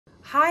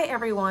Hi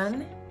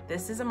everyone,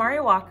 this is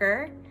Amari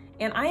Walker,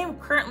 and I am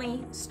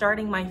currently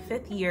starting my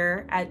 5th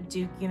year at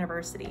Duke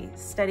University,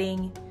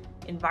 studying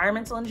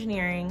environmental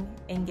engineering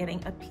and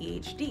getting a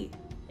PhD.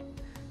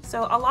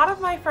 So a lot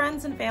of my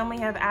friends and family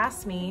have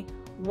asked me,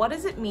 what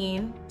does it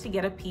mean to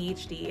get a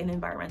PhD in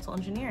environmental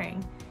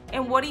engineering?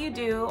 And what do you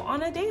do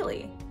on a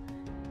daily?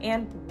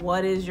 And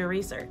what is your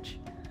research?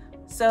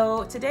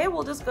 So today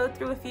we'll just go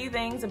through a few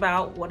things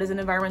about what is an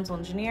environmental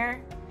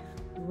engineer,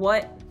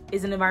 what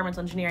is an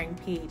environmental engineering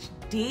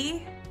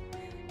PhD,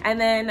 and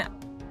then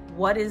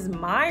what is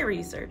my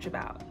research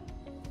about?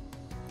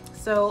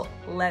 So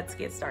let's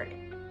get started.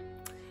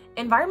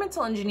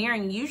 Environmental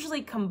engineering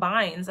usually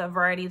combines a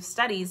variety of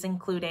studies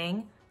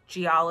including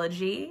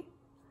geology,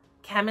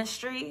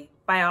 chemistry,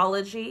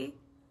 biology,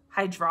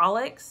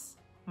 hydraulics,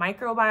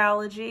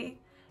 microbiology,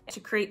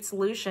 to create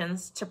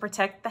solutions to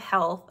protect the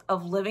health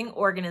of living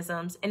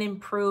organisms and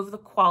improve the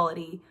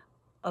quality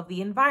of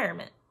the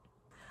environment.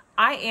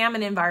 I am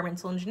an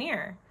environmental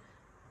engineer.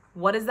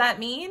 What does that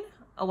mean?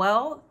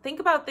 Well, think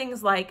about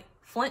things like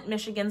Flint,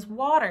 Michigan's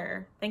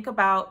water. Think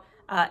about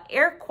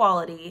air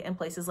quality in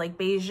places like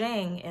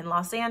Beijing and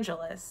Los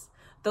Angeles.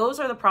 Those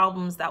are the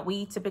problems that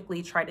we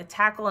typically try to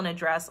tackle and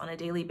address on a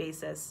daily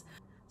basis.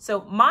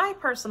 So my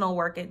personal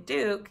work at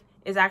Duke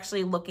is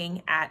actually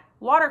looking at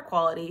water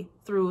quality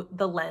through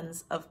the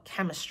lens of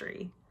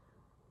chemistry.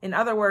 In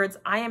other words,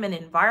 I am an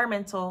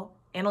environmental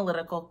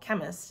analytical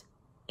chemist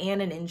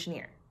and an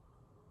engineer.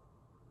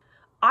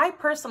 I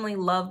personally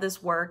love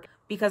this work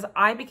because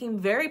I became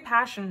very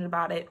passionate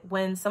about it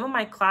when some of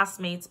my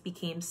classmates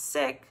became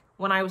sick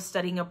when I was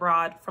studying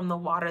abroad from the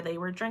water they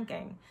were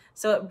drinking.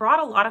 So it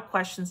brought a lot of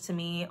questions to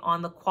me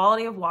on the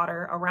quality of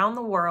water around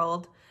the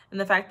world and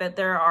the fact that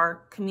there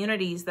are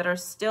communities that are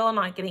still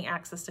not getting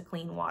access to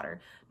clean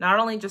water, not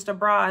only just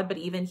abroad, but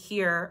even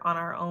here on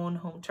our own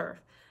home turf.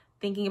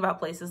 Thinking about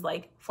places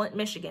like Flint,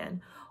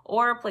 Michigan,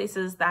 or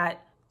places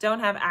that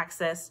don't have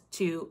access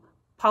to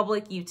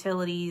public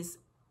utilities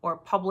or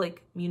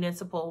public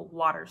municipal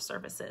water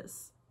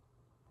services.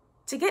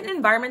 To get an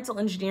environmental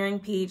engineering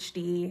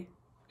PhD,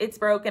 it's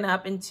broken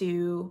up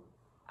into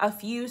a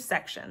few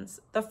sections.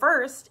 The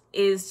first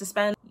is to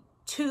spend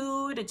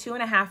 2 to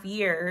 2.5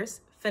 years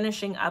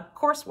finishing up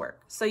coursework.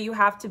 So you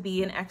have to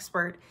be an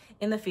expert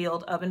in the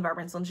field of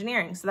environmental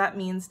engineering. So that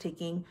means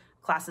taking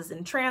classes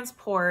in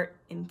transport,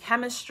 in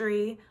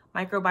chemistry,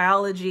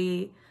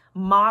 microbiology,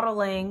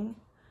 modeling,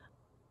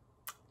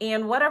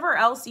 and whatever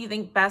else you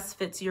think best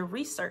fits your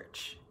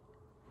research.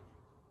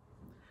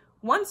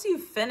 Once you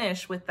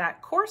finish with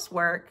that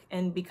coursework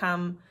and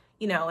become,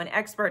 an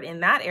expert in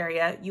that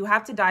area, you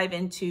have to dive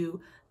into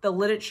the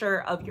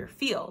literature of your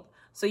field.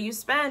 So you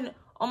spend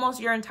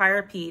almost your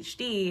entire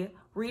PhD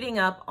reading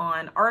up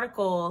on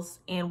articles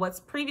and what's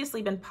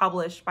previously been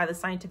published by the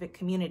scientific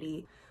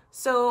community.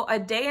 So a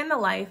day in the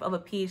life of a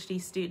PhD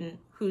student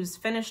who's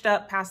finished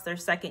up past their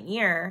 2nd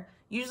year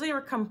usually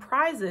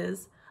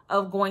comprises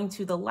of going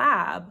to the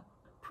lab.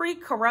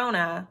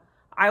 Pre-corona,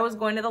 I was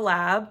going to the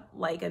lab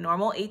like a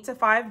normal 8 to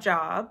 5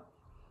 job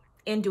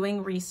and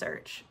doing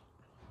research.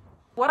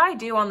 What I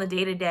do on the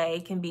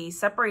day-to-day can be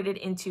separated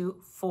into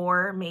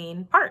 4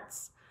 main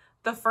parts.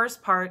 The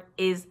first part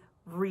is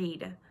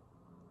read.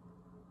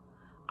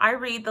 I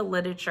read the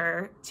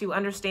literature to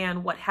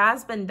understand what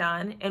has been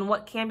done and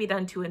what can be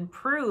done to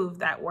improve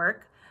that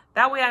work.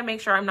 That way I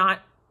make sure I'm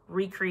not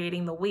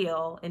recreating the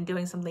wheel and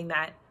doing something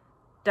that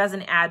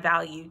doesn't add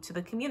value to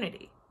the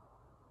community.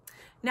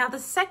 Now, the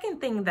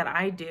second thing that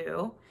I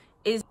do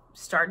is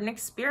start an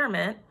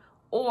experiment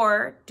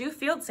or do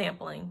field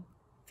sampling.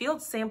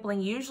 Field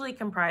sampling usually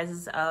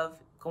comprises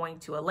of going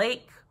to a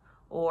lake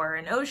or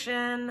an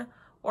ocean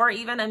or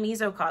even a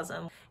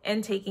mesocosm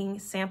and taking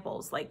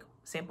samples like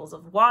samples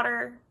of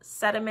water,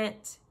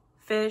 sediment,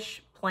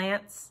 fish,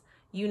 plants,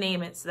 you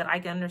name it, so that I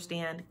can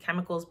understand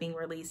chemicals being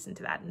released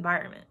into that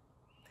environment.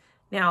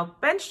 Now,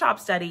 benchtop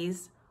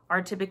studies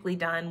are typically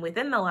done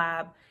within the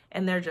lab,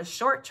 and they're just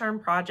short-term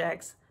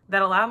projects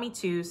that allow me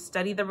to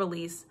study the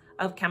release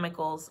of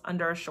chemicals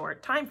under a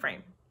short time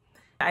frame.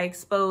 I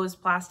expose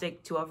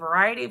plastic to a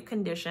variety of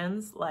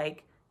conditions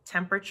like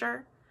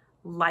temperature,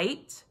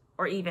 light,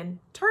 or even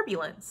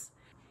turbulence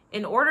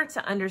in order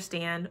to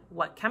understand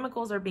what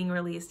chemicals are being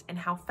released and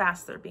how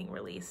fast they're being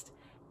released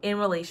in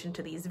relation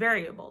to these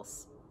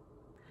variables.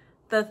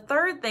 The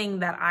third thing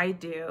that I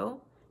do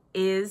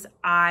is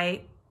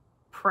I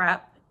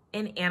prep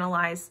and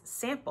analyze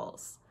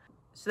samples.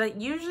 So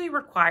that usually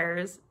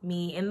requires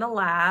me in the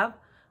lab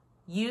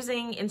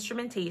using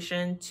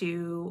instrumentation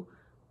to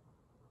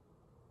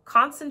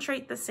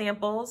concentrate the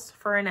samples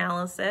for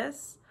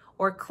analysis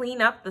or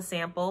clean up the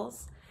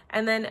samples,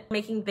 and then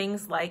making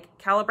things like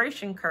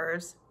calibration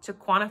curves to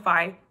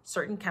quantify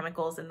certain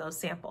chemicals in those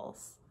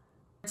samples.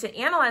 To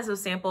analyze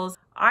those samples,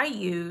 I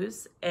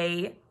use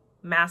a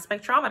mass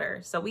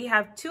spectrometer. So we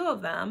have 2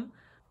 of them.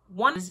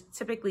 One is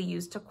typically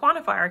used to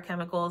quantify our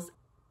chemicals,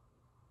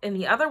 and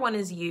the other one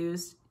is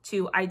used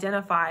to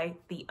identify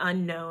the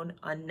unknown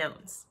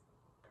unknowns.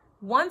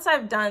 Once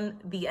I've done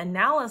the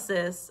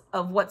analysis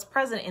of what's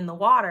present in the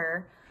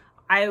water,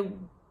 I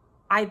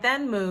I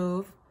then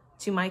move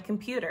to my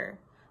computer.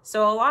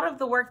 So a lot of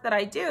the work that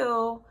I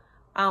do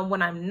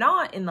when I'm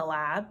not in the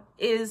lab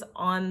is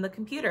on the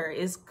computer,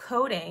 is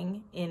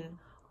coding in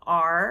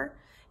R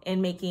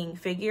and making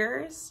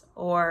figures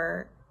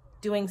or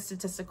doing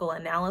statistical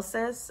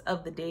analysis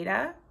of the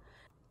data.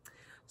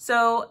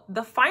 So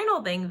the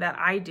final thing that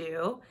I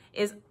do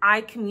is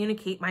I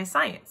communicate my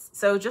science.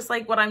 So just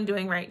like what I'm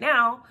doing right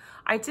now,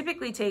 I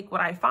typically take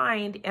what I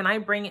find and I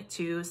bring it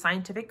to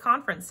scientific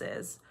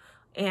conferences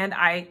and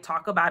I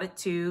talk about it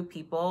to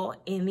people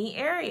in the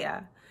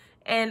area.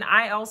 And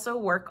I also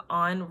work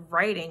on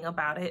writing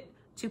about it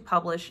to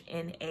publish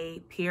in a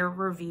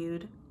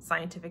peer-reviewed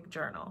scientific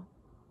journal.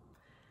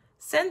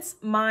 Since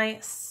my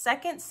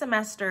second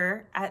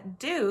semester at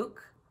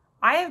Duke,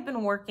 I have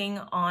been working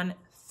on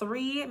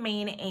 3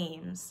 main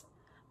aims,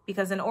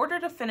 because in order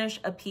to finish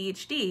a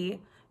PhD,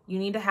 you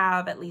need to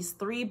have at least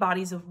 3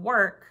 bodies of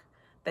work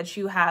that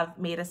you have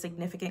made a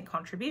significant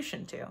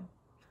contribution to.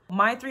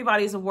 My 3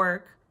 bodies of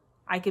work,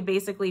 I could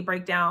basically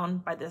break down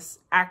by this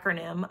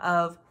acronym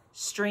of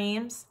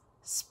streams,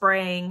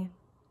 spraying,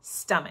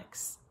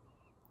 stomachs.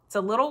 It's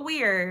a little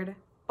weird,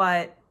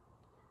 but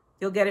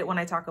you'll get it when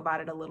I talk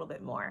about it a little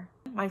bit more.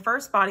 My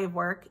first body of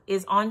work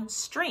is on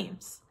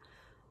streams.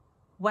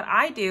 What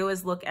I do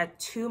is look at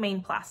 2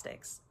 main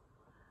plastics,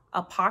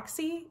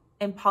 epoxy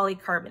and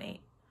polycarbonate.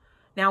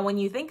 Now, when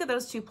you think of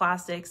those 2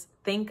 plastics,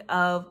 think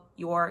of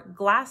your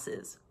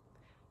glasses.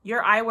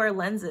 Your eyewear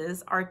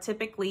lenses are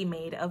typically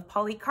made of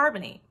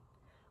polycarbonate.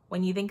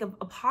 When you think of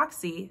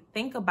epoxy,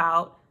 think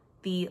about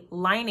the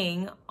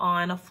lining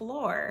on a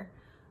floor.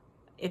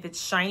 If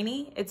it's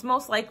shiny, it's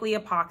most likely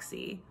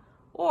epoxy.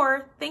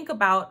 Or think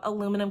about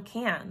aluminum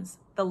cans.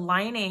 The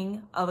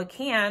lining of a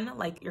can,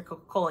 like your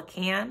Coca-Cola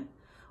can,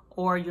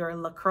 or your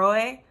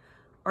LaCroix,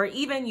 or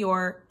even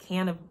your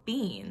can of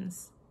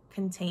beans,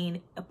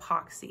 contain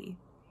epoxy.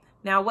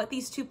 Now, what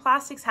these 2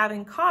 plastics have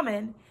in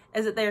common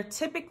is that they're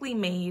typically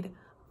made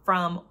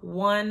from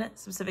one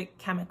specific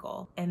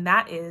chemical, and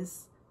that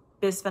is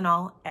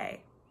bisphenol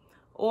A,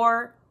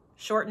 or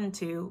shortened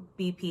to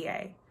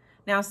BPA.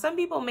 Now, some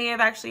people may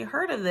have actually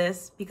heard of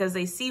this because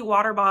they see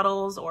water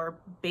bottles or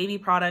baby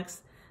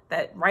products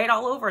that write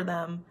all over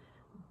them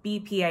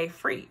BPA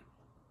free.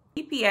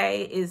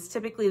 BPA is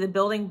typically the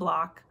building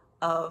block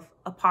of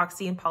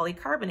epoxy and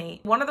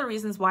polycarbonate. One of the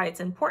reasons why it's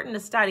important to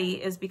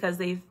study is because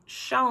they've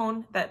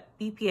shown that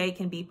BPA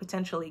can be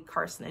potentially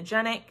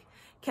carcinogenic,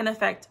 can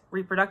affect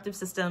reproductive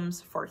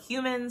systems for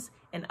humans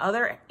and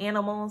other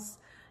animals.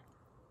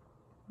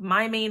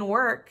 My main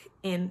work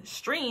in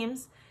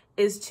streams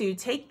is to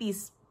take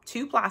these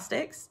 2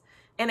 plastics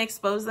and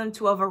expose them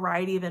to a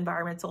variety of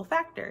environmental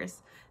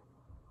factors.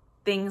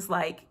 Things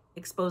like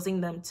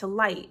exposing them to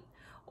light,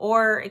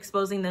 or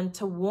exposing them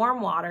to warm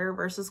water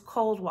versus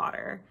cold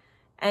water.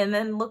 And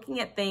then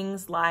looking at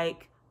things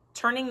like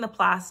turning the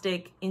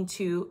plastic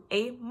into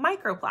a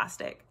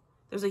microplastic.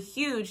 There's a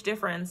huge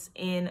difference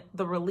in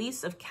the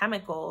release of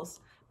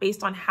chemicals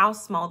based on how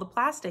small the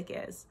plastic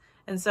is.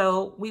 And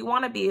so we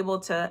want to be able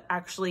to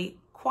actually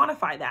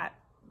quantify that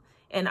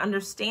and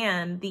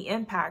understand the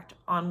impact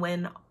on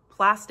when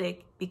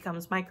plastic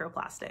becomes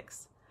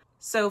microplastics.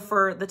 So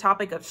for the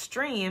topic of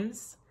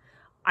streams,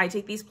 I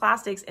take these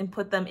plastics and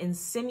put them in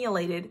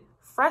simulated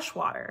fresh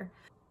water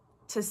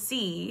to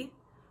see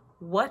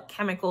what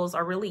chemicals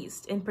are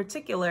released, in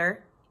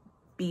particular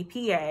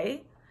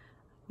BPA,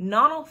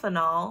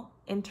 nonylphenol,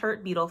 and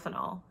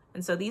tert-butylphenol.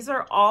 And so these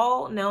are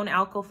all known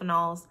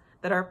alkophenols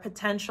that are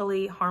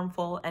potentially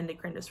harmful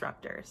endocrine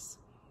disruptors.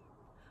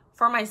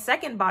 For my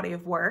second body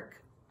of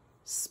work,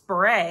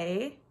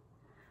 spray,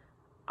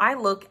 I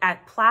look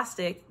at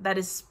plastic that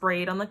is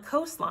sprayed on the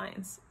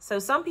coastlines. So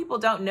some people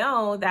don't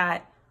know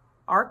that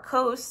our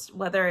coast,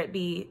 whether it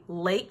be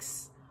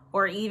lakes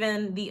or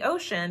even the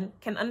ocean,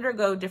 can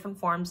undergo different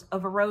forms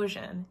of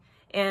erosion.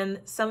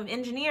 And some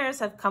engineers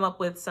have come up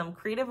with some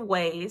creative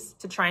ways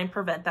to try and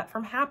prevent that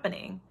from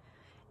happening.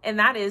 And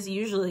that is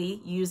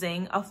usually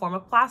using a form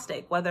of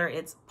plastic, whether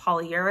it's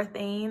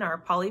polyurethane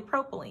or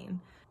polypropylene.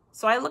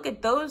 So I look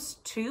at those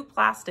 2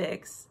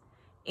 plastics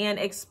and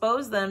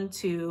expose them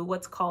to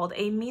what's called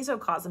a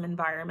mesocosm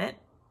environment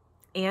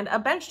and a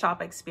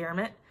benchtop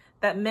experiment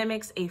that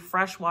mimics a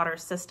freshwater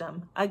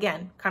system,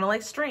 again, kind of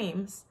like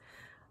streams,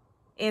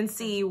 and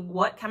see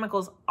what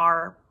chemicals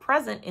are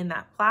present in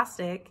that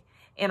plastic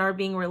and are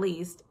being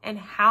released and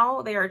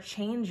how they are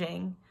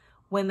changing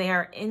when they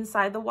are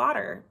inside the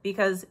water,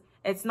 because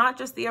it's not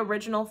just the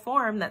original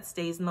form that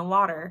stays in the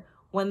water.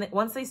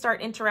 Once they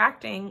start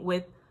interacting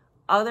with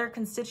other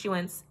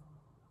constituents,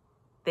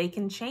 they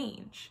can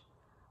change.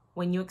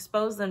 When you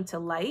expose them to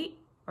light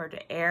or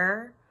to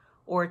air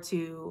or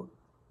to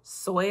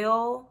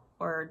soil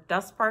or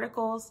dust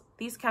particles,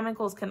 these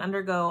chemicals can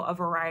undergo a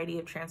variety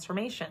of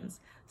transformations.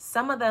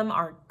 Some of them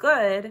are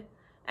good,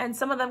 and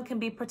some of them can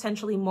be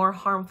potentially more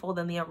harmful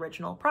than the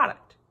original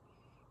product.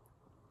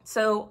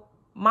 So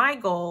my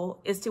goal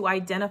is to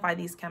identify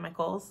these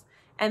chemicals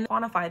and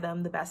quantify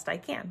them the best I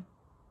can.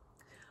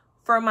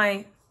 For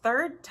my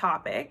third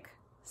topic,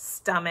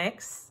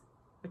 stomachs,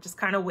 which is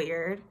kind of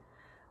weird,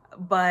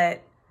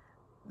 but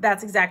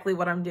that's exactly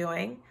what I'm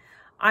doing.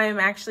 I am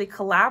actually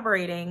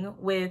collaborating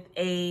with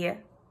a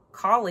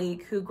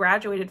colleague who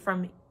graduated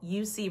from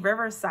UC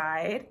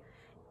Riverside,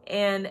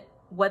 and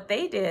what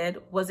they did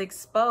was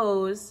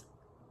expose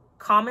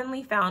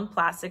commonly found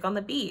plastic on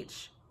the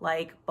beach,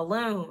 like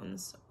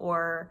balloons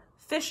or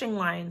fishing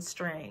line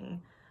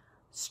string,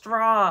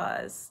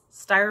 straws,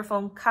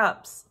 styrofoam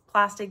cups,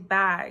 plastic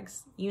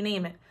bags, you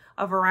name it,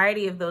 a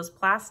variety of those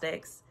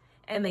plastics.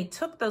 And they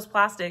took those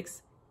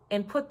plastics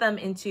and put them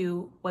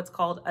into what's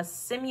called a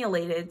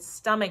simulated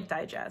stomach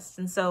digest.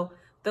 And so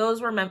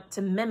those were meant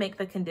to mimic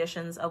the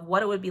conditions of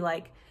what it would be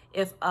like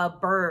if a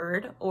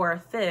bird or a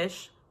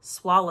fish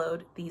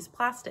swallowed these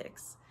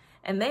plastics.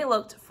 And they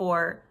looked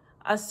for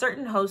a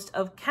certain host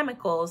of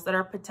chemicals that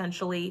are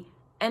potentially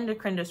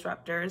endocrine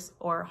disruptors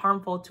or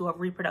harmful to a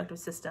reproductive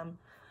system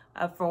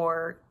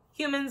for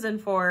humans and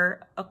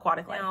for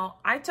aquatic life. Now,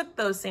 I took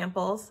those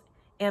samples,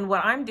 and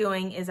what I'm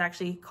doing is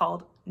actually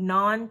called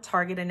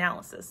non-target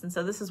analysis. And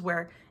so this is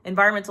where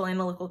environmental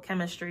analytical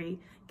chemistry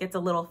gets a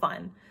little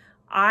fun.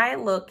 I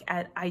look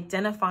at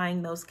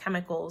identifying those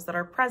chemicals that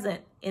are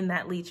present in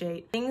that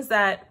leachate. Things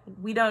that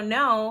we don't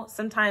know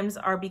sometimes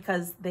are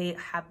because they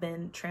have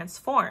been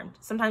transformed.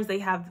 Sometimes they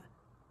have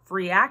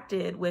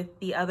reacted with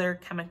the other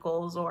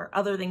chemicals or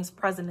other things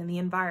present in the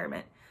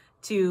environment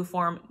to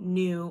form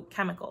new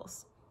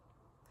chemicals.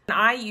 And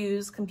I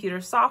use computer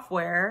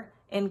software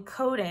and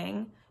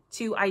coding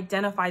to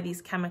identify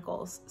these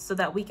chemicals so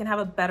that we can have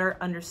a better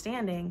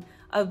understanding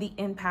of the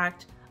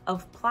impact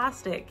of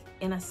plastic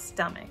in a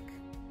stomach.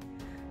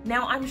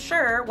 Now, I'm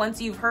sure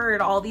once you've heard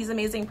all these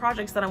amazing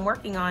projects that I'm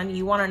working on,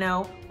 you want to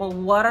know, well,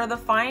 what are the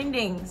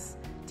findings?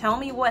 Tell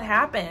me what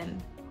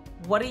happened.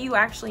 What do you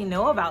actually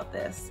know about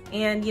this?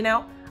 And you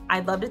know,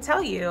 I'd love to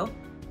tell you,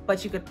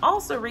 but you could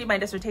also read my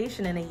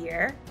dissertation in a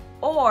year,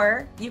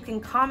 or you can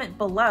comment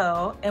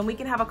below and we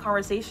can have a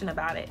conversation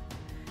about it.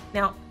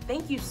 Now,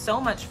 thank you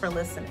so much for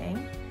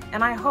listening,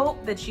 and I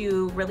hope that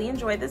you really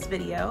enjoyed this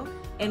video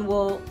and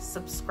will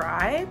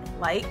subscribe,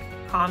 like,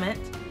 comment,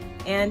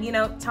 and you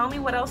know, tell me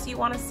what else you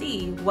want to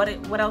see,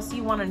 what else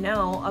you want to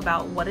know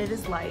about what it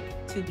is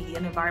like to be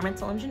an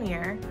environmental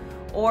engineer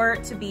or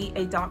to be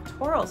a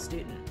doctoral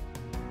student.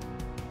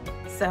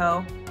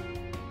 So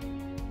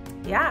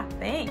yeah,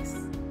 thanks.